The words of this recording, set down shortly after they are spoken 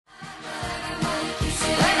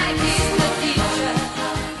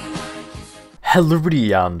Hello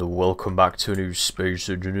everybody and welcome back to a new Space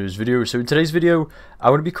Engineers video. So in today's video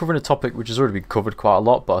I'm going to be covering a topic which has already been covered quite a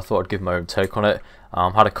lot, but I thought I'd give my own take on it.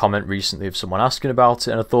 Had a comment recently of someone asking about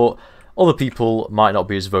it and I thought other people might not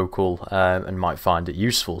be as vocal and might find it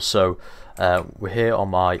useful. So we're here on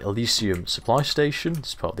my Elysium supply station.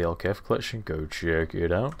 It's part of the LKF collection, go check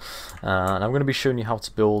it out. And I'm going to be showing you how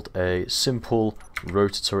to build a simple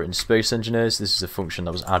rotor turret in Space Engineers. This is a function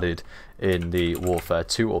that was added in the Warfare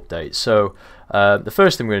 2 update. So the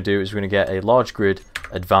first thing we're going to do is we're going to get a large grid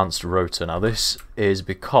advanced rotor. Now this is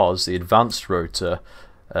because the advanced rotor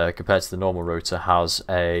compared to the normal rotor has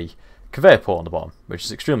a conveyor port on the bottom, which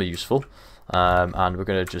is extremely useful, and we're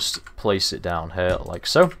going to just place it down here like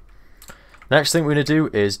so. Next thing we're going to do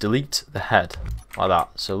is delete the head like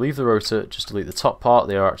that. So leave the rotor, just delete the top part.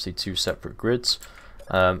 They are actually two separate grids.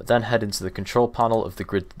 Then head into the control panel of the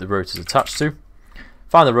grid the rotor is attached to.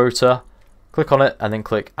 Find the rotor, click on it, and then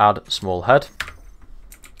click add small head.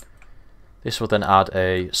 This will then add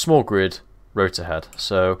a small grid rotor head.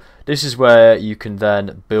 So this is where you can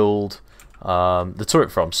then build the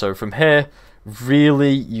turret from. So from here,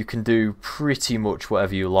 really you can do pretty much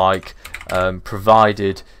whatever you like,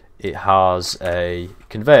 provided it has a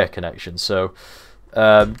conveyor connection. So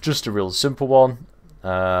just a real simple one.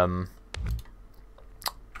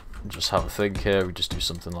 Just have a think here. We just do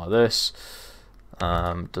something like this.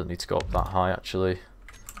 Doesn't need to go up that high actually.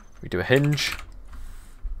 We do a hinge.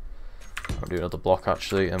 I'll do another block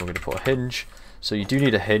actually, and we're going to put a hinge. So you do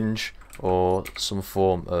need a hinge or some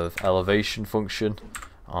form of elevation function,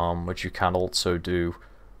 which you can also do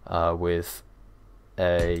with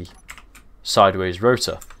a sideways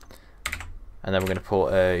rotor. And then we're going to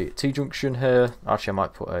put a T-junction here. Actually, I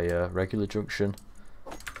might put a regular junction.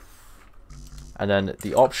 And then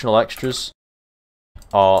the optional extras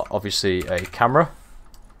are obviously a camera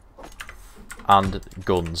and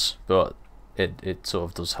guns, but it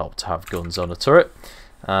sort of does help to have guns on a turret.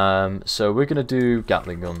 So we're going to do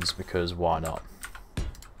Gatling guns because why not?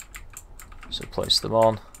 So place them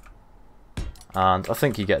on, and I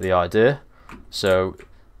think you get the idea. So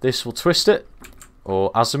this will twist it,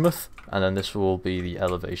 or azimuth, and then this will be the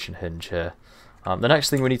elevation hinge here. The next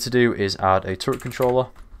thing we need to do is add a turret controller.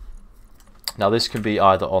 Now this can be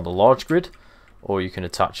either on the large grid, or you can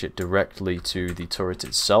attach it directly to the turret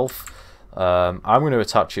itself. I'm going to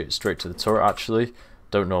attach it straight to the turret actually.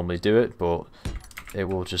 Don't normally do it, but it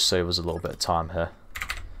will just save us a little bit of time here.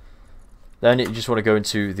 Then you just want to go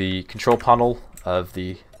into the control panel of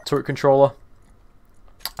the turret controller,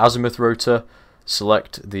 azimuth rotor,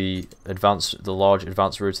 select the large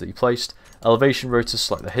advanced rotor that you placed, elevation rotor,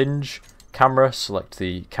 select the hinge, camera, select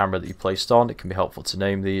the camera that you placed on. It can be helpful to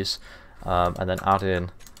name these, and then add in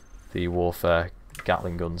the Warfare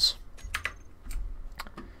Gatling guns.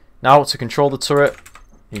 Now to control the turret,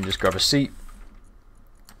 you can just grab a seat,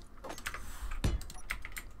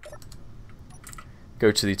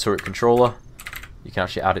 go to the turret controller. You can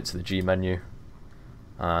actually add it to the G menu,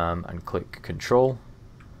 and click control,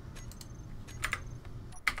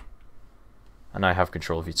 and now you have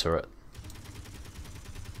control of your turret.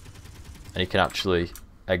 And you can actually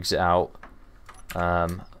exit out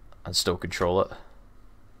and still control it.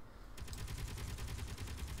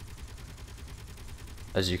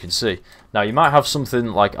 As you can see. Now you might have something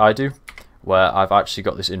like I do, where I've actually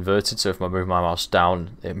got this inverted, so if I move my mouse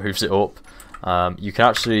down, it moves it up. You can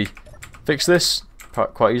actually fix this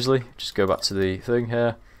quite easily. Just go back to the thing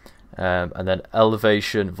here, and then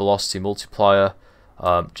elevation velocity multiplier,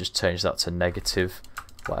 just change that to negative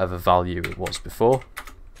whatever value it was before.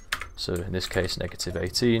 So in this case negative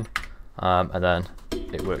 18, and then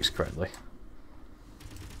it works correctly.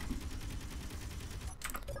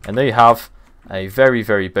 And there you have a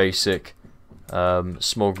very basic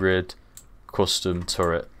small grid custom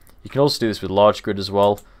turret. You can also do this with large grid as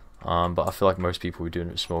well, but I feel like most people are doing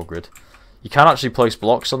it with small grid. You can actually place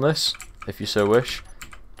blocks on this if you so wish.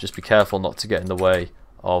 Just be careful not to get in the way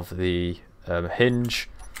of the hinge,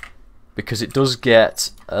 because it does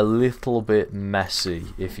get a little bit messy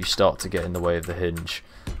if you start to get in the way of the hinge.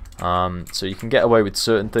 So you can get away with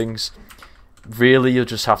certain things. Really, you'll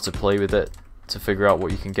just have to play with it to figure out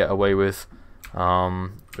what you can get away with.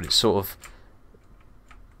 But it sort of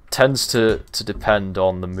tends to depend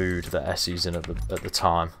on the mood that Essie's in at the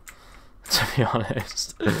time, to be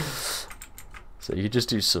honest. So you just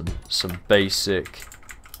do some basic.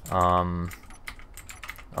 I'm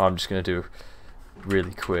just going to do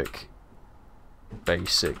really quick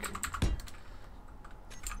basic.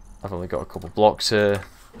 I've only got a couple blocks here.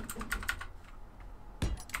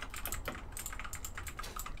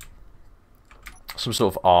 Some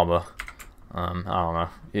sort of armor. I don't know.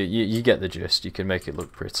 You get the gist. You can make it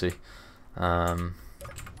look pretty. Let's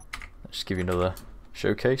just give you another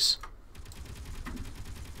showcase.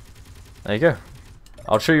 There you go.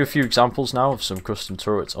 I'll show you a few examples now of some custom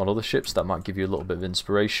turrets on other ships that might give you a little bit of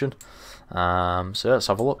inspiration. So yeah, let's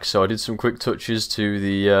have a look. So I did some quick touches to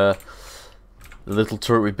the little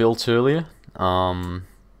turret we built earlier.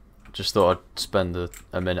 Just thought I'd spend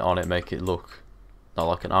a minute on it, make it look not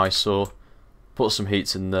like an eyesore. Put some heat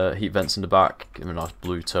vents in the back, give it a nice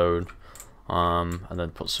blue tone, and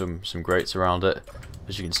then put some grates around it.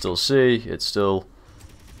 As you can still see, it's still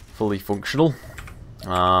fully functional,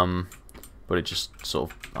 but it just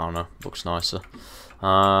sort of, I don't know, looks nicer.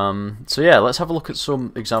 So yeah, let's have a look at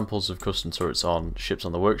some examples of custom turrets on ships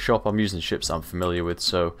on the workshop. I'm using ships that I'm familiar with,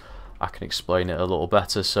 so I can explain it a little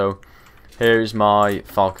better. So here is my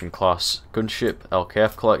Falcon class gunship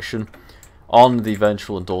LKF collection. On the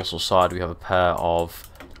ventral and dorsal side we have a pair of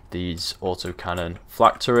these autocannon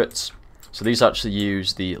flak turrets. So these actually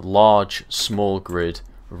use the large small grid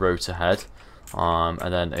rotor head, and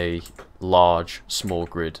then a large small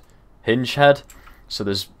grid hinge head.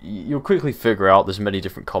 So you'll quickly figure out there's many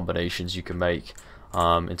different combinations you can make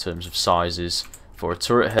in terms of sizes for a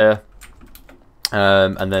turret here.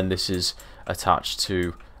 And then this is attached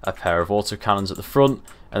to a pair of autocannons at the front,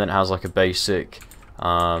 and then it has like a basic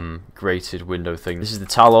grated window thing. This is the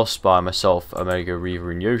Talos by myself, Omega,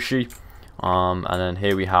 Reaver and Yoshi. And then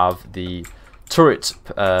here we have the turret,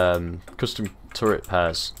 custom turret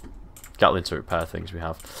pairs, Gatling turret pair things we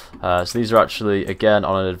have. So these are actually again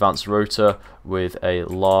on an advanced rotor with a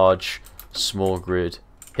large small grid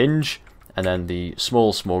hinge, and then the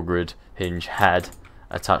small grid hinge head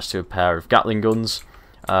attached to a pair of Gatling guns.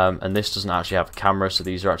 And this doesn't actually have a camera, so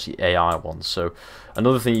these are actually AI ones. So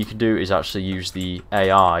another thing you can do is actually use the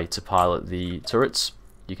AI to pilot the turrets.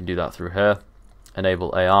 You can do that through here,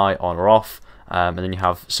 enable AI on or off, and then you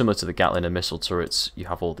have, similar to the Gatling and missile turrets, you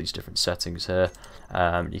have all these different settings here.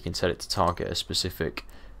 You can set it to target a specific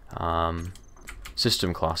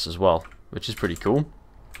system class as well, which is pretty cool.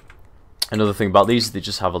 Another thing about these is they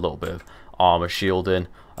just have a little bit of armor shielding.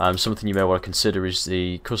 Something you may want to consider is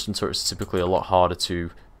the custom turrets are typically a lot harder to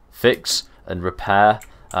fix and repair,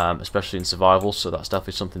 especially in survival, so that's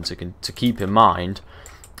definitely something to keep in mind.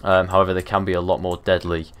 However, they can be a lot more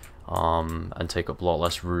deadly and take up a lot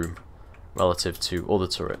less room relative to other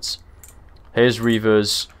turrets. Here's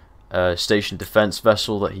Reaver's station defense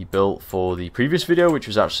vessel that he built for the previous video, which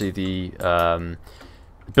was actually the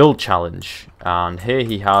build challenge, and here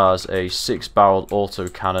he has a 6-barreled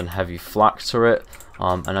autocannon heavy flak turret,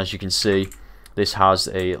 and as you can see, this has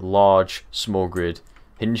a large small grid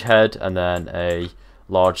hinge head, and then a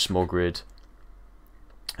large small grid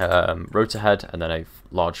rotor head, and then a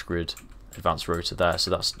large grid advanced rotor there. So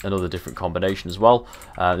that's another different combination as well.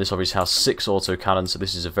 This obviously has 6 autocannons, so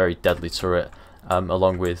this is a very deadly turret,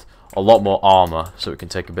 along with a lot more armor, so it can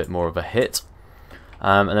take a bit more of a hit.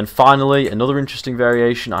 And then finally, another interesting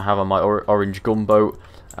variation I have on my orange gunboat,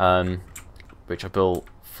 which I built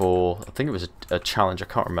for, I think it was a challenge, I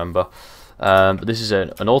can't remember. But this is an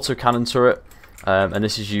autocannon turret, and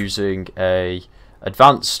this is using a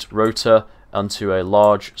advanced rotor onto a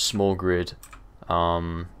large small grid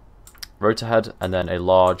rotor head, and then a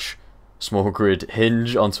large small grid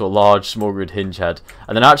hinge onto a large small grid hinge head.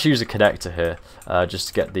 And then I actually use a connector here just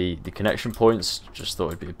to get the connection points. Just thought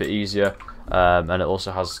it'd be a bit easier. And it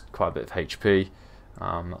also has quite a bit of HP.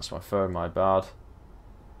 That's my phone, my bad.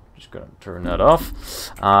 Just gonna turn that off.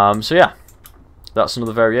 So yeah, that's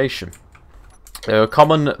another variation. A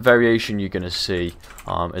common variation you're gonna see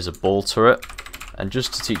is a ball turret. And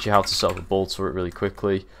just to teach you how to set up a ball turret really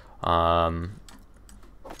quickly,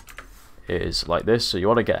 it is like this. So you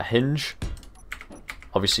want to get a hinge.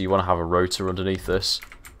 Obviously you want to have a rotor underneath this.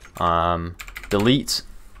 Delete,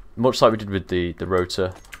 much like we did with the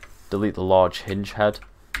rotor, delete the large hinge head,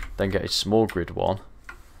 then get a small grid one.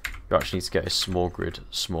 You actually need to get a small grid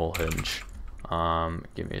small hinge.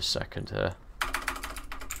 Give me a second here.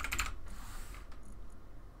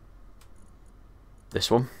 This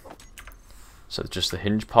one. So just the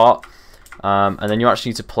hinge part, and then you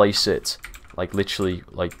actually need to place it, like literally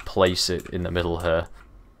like place it in the middle here.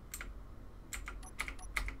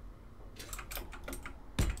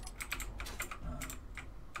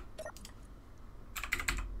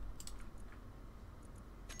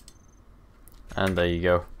 And there you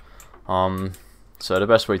go. So the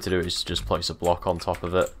best way to do it is to just place a block on top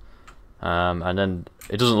of it, and then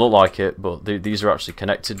it doesn't look like it, but these are actually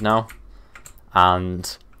connected now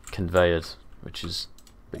and conveyed, which is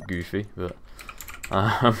a bit goofy. But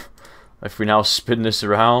if we now spin this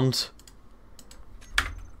around,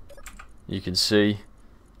 you can see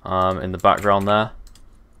in the background there,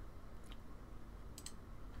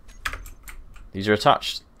 these are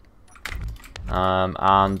attached.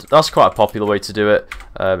 And that's quite a popular way to do it.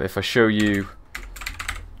 If I show you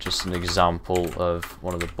just an example of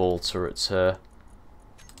one of the ball turrets here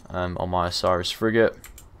on my Osiris frigate,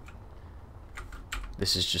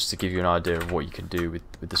 this is just to give you an idea of what you can do with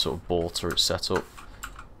the sort of ball turret setup.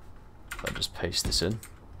 I'll just paste this in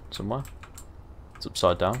somewhere. It's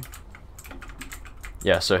upside down.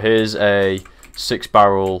 Yeah, so here's a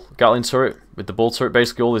 6-barrel Gatling turret with the ball turret.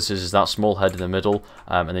 Basically all this is that small head in the middle,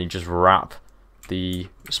 and then you just wrap the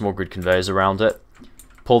small grid conveyors around it,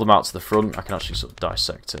 pull them out to the front. I can actually sort of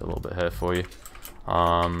dissect it a little bit here for you,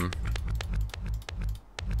 and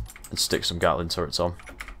stick some Gatling turrets on.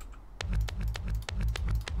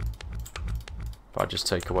 If I just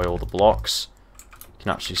take away all the blocks, you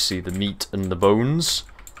can actually see the meat and the bones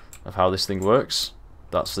of how this thing works.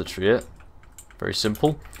 That's literally it. Very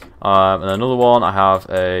simple. And another one, I have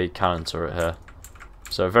a cannon turret here.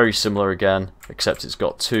 So very similar again, except it's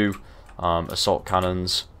got 2 assault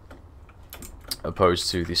cannons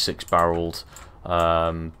opposed to the 6-barreled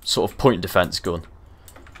sort of point defense gun.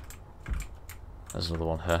 There's another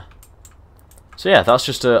one here. So yeah, that's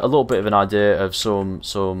just a little bit of an idea of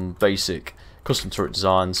some basic custom turret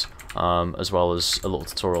designs, as well as a little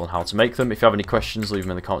tutorial on how to make them. If you have any questions, leave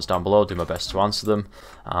them in the comments down below. I'll do my best to answer them,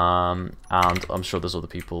 and I'm sure there's other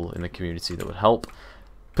people in the community that would help.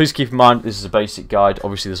 Please keep in mind this is a basic guide.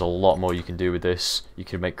 Obviously there's a lot more you can do with this. You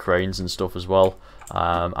can make cranes and stuff as well.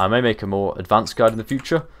 I may make a more advanced guide in the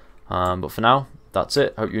future, but for now that's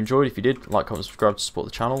it. Hope you enjoyed. If you did, like, comment, subscribe to support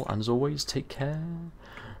the channel, and as always, take care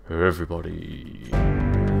everybody.